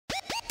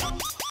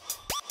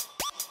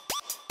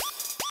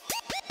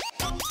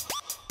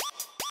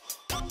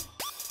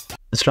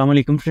Assalamu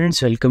alaikum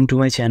friends, welcome to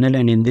my channel,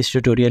 and in this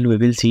tutorial we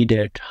will see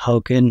that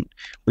how can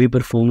we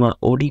perform a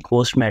OD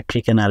cost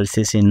metric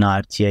analysis in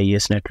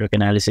ArcGIS network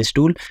analysis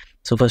tool.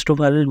 So first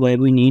of all, why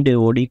we need a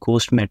OD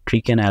cost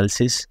metric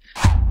analysis?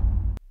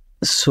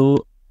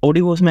 So OD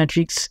cost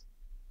metrics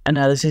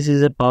analysis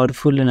is a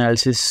powerful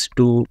analysis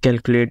to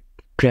calculate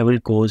travel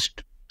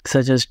cost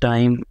such as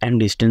time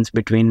and distance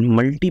between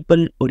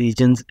multiple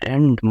origins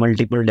and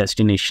multiple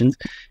destinations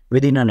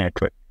within a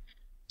network.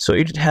 So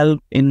it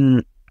helps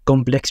in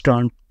complex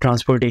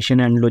transportation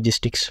and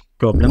logistics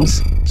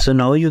problems. So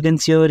now you can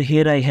see over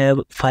here I have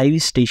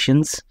 5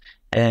 stations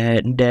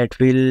that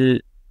will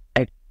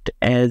act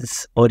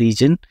as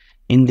origin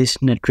in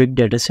this network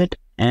dataset,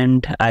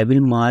 and I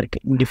will mark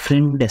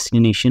different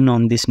destination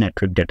on this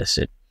network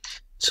dataset.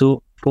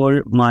 So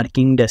for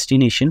marking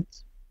destination,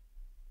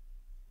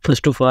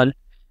 first of all,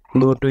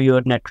 go to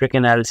your network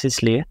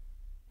analysis layer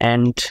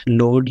and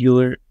load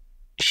your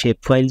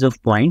shapefiles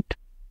of point,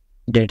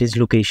 that is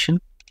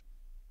location.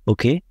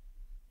 Okay,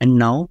 and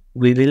now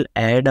we will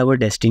add our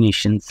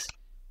destinations.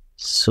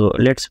 So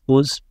let's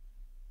suppose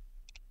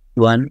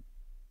 1,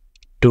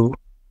 2,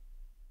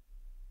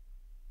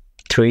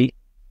 3,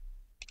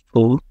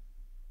 4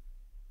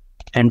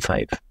 and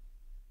 5.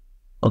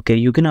 Okay,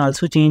 you can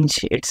also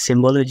change its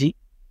symbology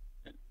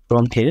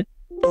from here,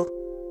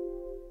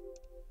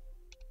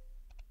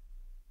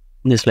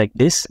 just like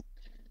this.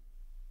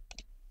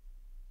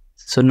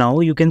 So now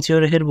you can see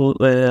over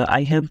here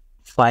I have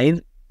 5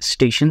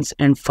 stations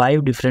and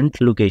 5 different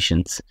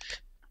locations.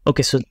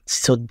 Okay,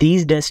 so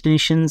these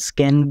destinations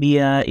can be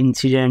a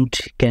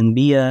incident, can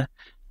be a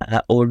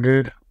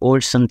order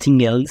or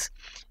something else.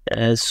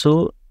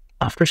 So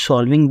after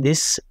solving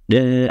this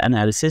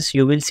analysis,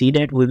 you will see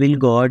that we will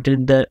got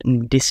the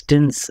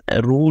distance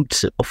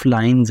routes of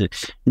lines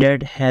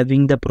that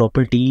having the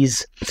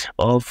properties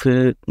of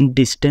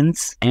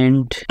distance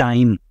and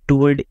time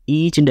toward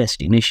each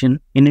destination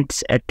in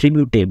its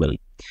attribute table.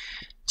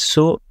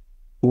 So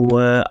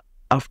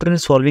after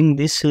solving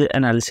this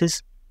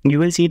analysis, you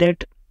will see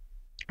that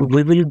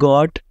we will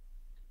got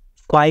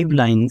 5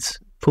 lines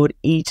for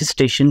each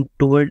station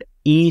toward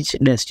each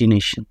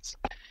destination.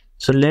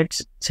 So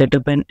let's set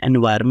up an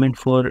environment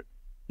for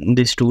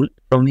this tool.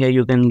 From here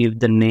you can give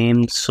the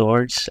name,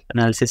 source,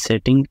 analysis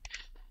setting,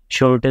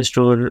 shortest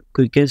or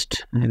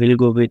quickest. I will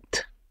go with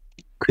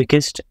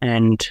quickest.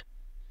 And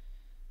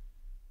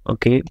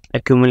okay,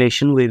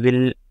 accumulation, we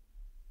will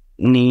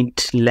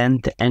need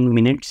length and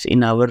minutes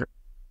in our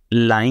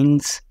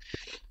lines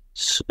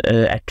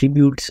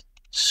attributes.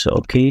 So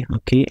okay,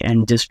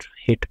 and just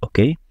hit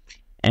okay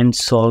and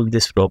solve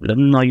this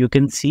problem. Now you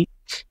can see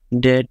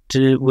that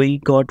we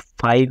got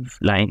 5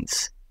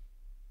 lines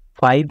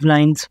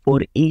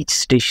for each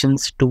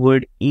stations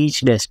toward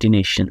each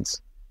destinations.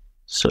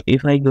 So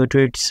if I go to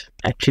its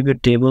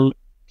attribute table,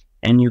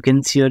 and you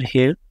can see over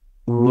here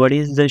what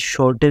is the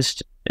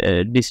shortest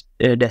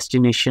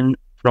destination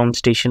from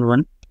station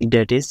 1,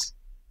 that is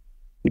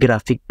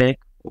graphic pack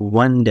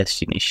 1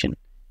 destination,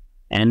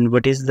 and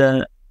what is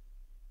the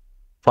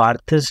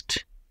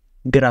farthest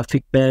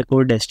graphic pack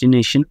or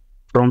destination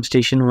from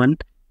station 1,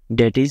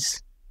 that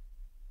is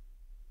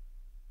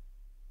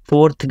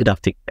 4th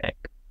graphic pack.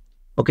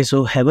 Okay,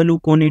 so have a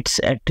look on its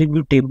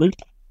attribute table.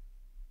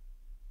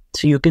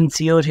 So you can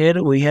see over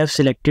here we have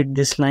selected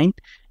this line,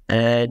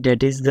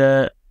 that is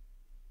the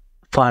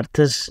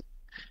farthest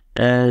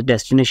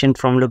destination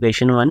from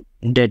location 1,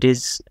 that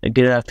is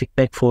graphic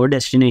pack 4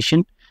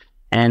 destination,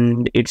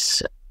 and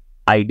its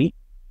ID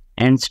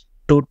and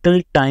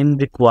total time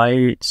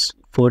required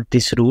for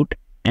this route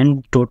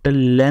and total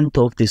length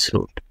of this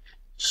route.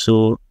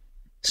 So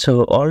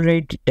all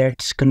right,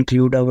 let's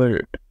conclude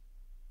our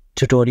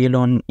tutorial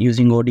on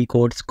using OD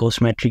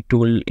cost metric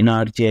tool in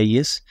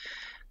ArcGIS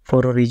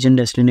for origin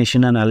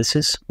destination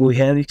analysis. We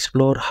have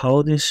explored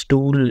how this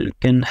tool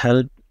can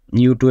help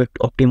you to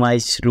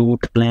optimize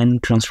route, plan,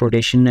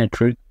 transportation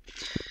network.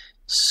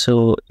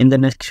 So in the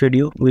next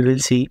video we will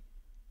see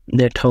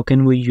that how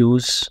can we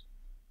use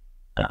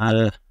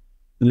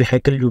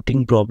vehicle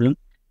routing problem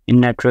in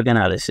network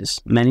analysis.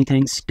 Many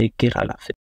thanks. Take care. Allah Hafiz.